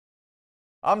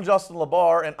I'm Justin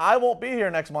LeBar, and I won't be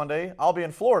here next Monday. I'll be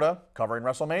in Florida covering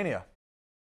WrestleMania.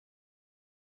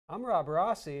 I'm Rob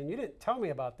Rossi, and you didn't tell me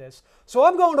about this, so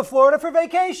I'm going to Florida for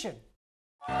vacation.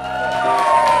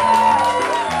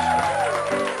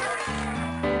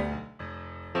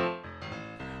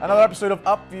 Another episode of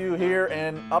UpView here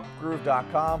in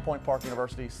upgroove.com, Point Park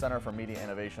University Center for Media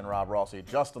Innovation. Rob Rossi,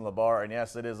 Justin LeBar, and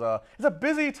yes, it's a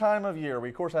busy time of year. We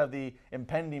of course have the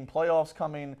impending playoffs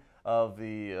coming of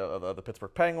the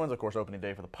Pittsburgh Penguins. Of course, opening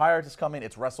day for the Pirates is coming.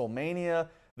 It's WrestleMania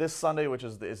this Sunday, which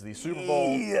is the Super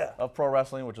Bowl of pro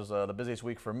wrestling, which is the busiest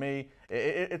week for me.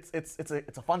 It's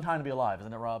a fun time to be alive,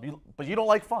 isn't it, Rob? But you don't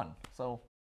like fun, so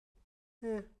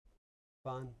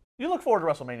Fun. You look forward to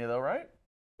WrestleMania, though, right?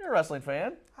 You're a wrestling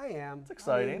fan. I am. It's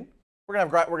exciting. We're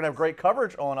gonna have great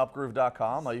coverage on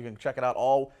upgroove.com. You can check it out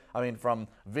from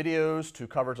videos to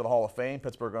coverage of the Hall of Fame.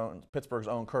 Pittsburgh's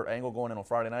own Kurt Angle going in on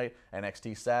Friday night,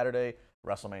 NXT Saturday,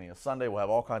 WrestleMania Sunday. We'll have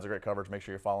all kinds of great coverage. Make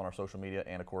sure you're following our social media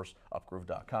and, of course,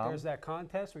 upgroove.com. There's that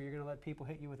contest where you're going to let people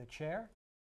hit you with a chair.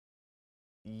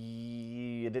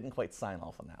 You didn't quite sign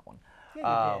off on that one.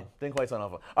 Yeah, you did. Didn't quite sign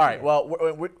off on it. All right, yeah.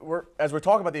 Well, as we're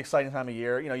talking about the exciting time of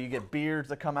year, you get beards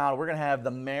that come out. We're going to have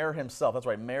the mayor himself. That's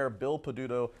right, Mayor Bill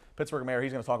Peduto, Pittsburgh mayor.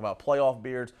 He's going to talk about playoff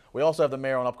beards. We also have the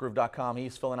mayor on upgroove.com.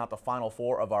 He's filling out the final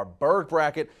four of our Berg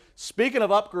bracket. Speaking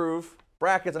of upgroove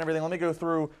brackets and everything, let me go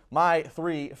through my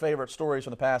 3 favorite stories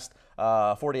from the past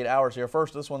 48 hours here.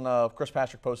 First, this one, Chris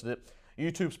Patrick posted it.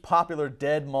 YouTube's popular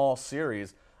Dead Mall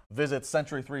series visits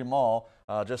Century 3 Mall,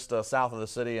 just south of the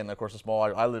city, and of course this mall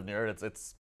I live near.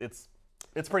 It's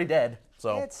pretty dead,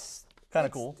 so it's kind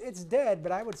of cool. It's dead,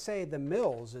 but I would say the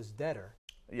Mills is deader.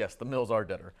 Yes, the Mills are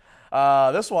deader.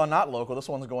 This one, not local. This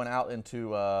one's going out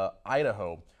into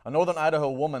Idaho. A northern Idaho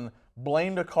woman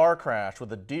blamed a car crash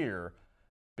with a deer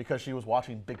because she was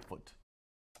watching Bigfoot.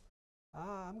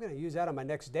 I'm going to use that on my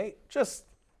next date. Just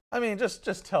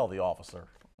tell the officer.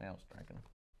 Man, I was drinking.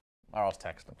 Or I was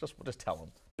texting. Just tell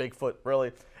him. Bigfoot,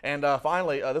 really. And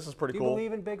finally, this is pretty cool. Do you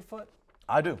believe in Bigfoot?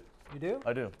 I do. You do?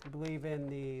 I do. You believe in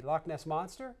the Loch Ness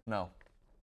Monster? No.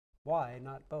 Why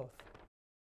not both?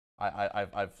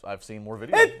 I've seen more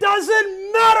videos. It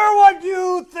doesn't matter what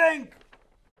you think!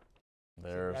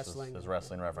 There's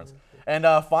wrestling reference. And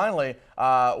finally,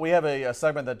 we have a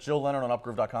segment that Jill Leonard on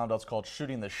upgroove.com does called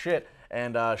Shooting the Shit.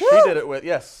 And she did it with,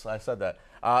 yes, I said that.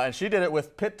 And she did it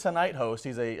with Pitt Tonight host.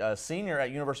 He's a senior at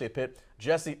University of Pitt,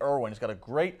 Jesse Irwin. He's got a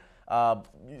great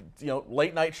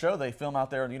late night show. They film out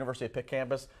there on the University of Pitt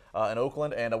campus in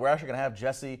Oakland. And we're actually going to have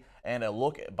Jesse and a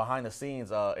look behind the scenes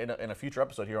in a future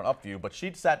episode here on UpView. But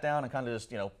she sat down and kind of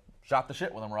just, shot the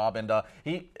shit with him, Rob. And a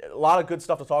lot of good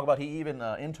stuff to talk about. He even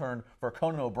interned for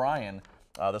Conan O'Brien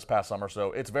this past summer.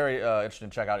 So it's very interesting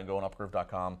to check out and go on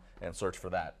upgroove.com and search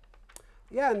for that.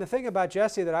 Yeah, and the thing about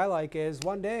Jesse that I like is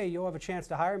one day you'll have a chance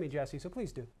to hire me, Jesse, so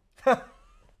please do.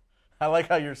 I like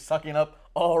how you're sucking up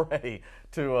already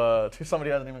to somebody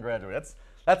who hasn't even graduated.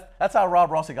 That's how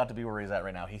Rob Rossi got to be where he's at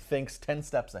right now. He thinks 10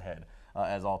 steps ahead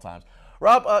as all times.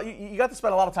 Rob, you got to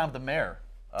spend a lot of time with the mayor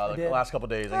the last couple of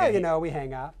days. Yeah, we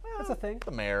hang out. That's a thing.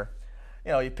 The mayor.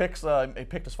 He picked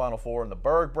his final four in the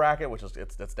Berg bracket, which is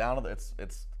it's down to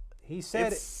He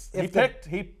said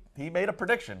he made a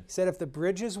prediction. He said if the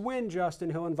Bridges win, Justin,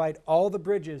 he'll invite all the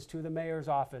Bridges to the mayor's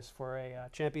office for a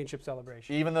championship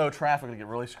celebration. Even though traffic will get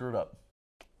really screwed up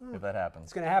if that happens.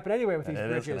 It's going to happen anyway with these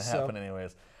Bridges. It is going to happen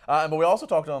anyways. But we also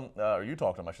talked to him, or you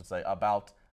talked to him, I should say,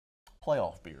 about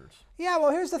playoff beards. Yeah,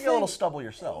 well, here's the thing. You got a little stubble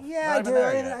yourself. Yeah, I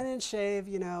didn't shave,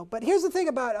 But here's the thing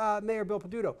about Mayor Bill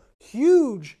Peduto.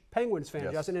 Huge Penguins fan,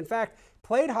 yes. Justin. In fact,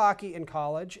 played hockey in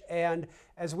college, and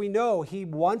as we know, he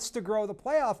wants to grow the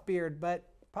playoff beard, but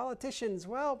politicians,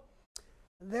 well,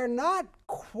 they're not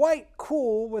quite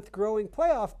cool with growing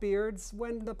playoff beards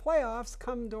when the playoffs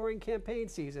come during campaign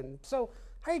season. So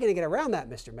how are you going to get around that,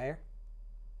 Mr. Mayor?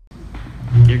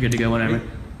 You're good to go whenever.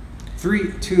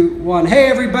 3, 2, 1. Hey,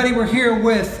 everybody. We're here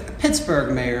with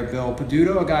Pittsburgh Mayor Bill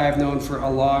Peduto, a guy I've known for a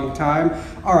long time.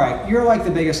 All right, you're like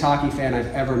the biggest hockey fan I've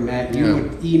ever met. You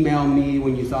would email me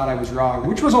when you thought I was wrong,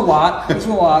 which was a lot. It was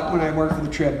a lot when I worked for the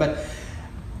Trib. But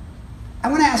I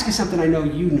want to ask you something I know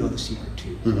you know the secret to.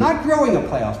 Mm-hmm. Not growing a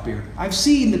playoff beard. I've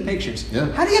seen the pictures.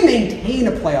 Yeah. How do you maintain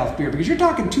a playoff beard? Because you're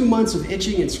talking 2 months of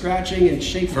itching and scratching and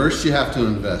shaking. First, you have to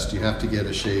invest. You have to get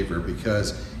a shaver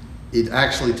because it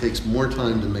actually takes more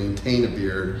time to maintain a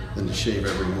beard than to shave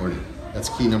every morning. That's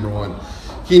key number 1.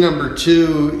 Key number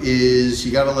 2 is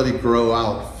you got to let it grow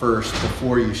out first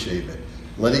before you shave it.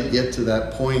 Let it get to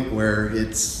that point where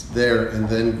it's there and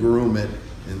then groom it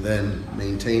and then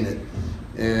maintain it.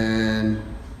 And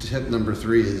tip number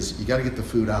 3 is you got to get the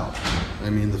food out. I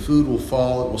mean, the food will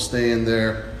fall, it will stay in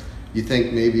there. you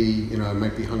think maybe, you know, I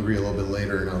might be hungry a little bit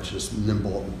later and I'll just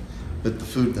nimble, but the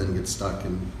food then gets stuck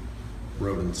and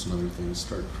rodents and other things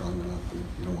start crawling up, and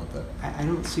you don't want that. I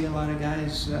don't see a lot of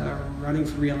guys running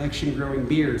for re-election growing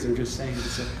beards. I'm just saying.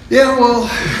 Yeah, well,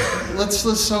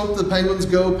 let's hope the Penguins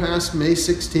go past May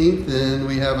 16th and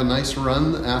we have a nice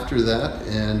run after that,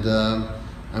 and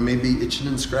I may be itching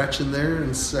and scratching there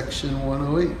in section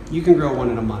 108. You can grow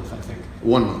one in a month, I think.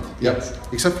 1 month, yep. Yes.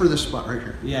 Except for this spot right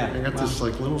here. Yeah. I got this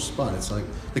like little spot. It's like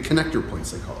the connector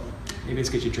points, they call it. Maybe it's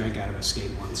because you drank out of a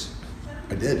skate once.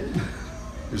 I did.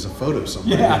 There's a photo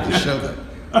somewhere to show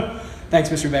that. Thanks,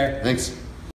 Mr. Bear. Thanks.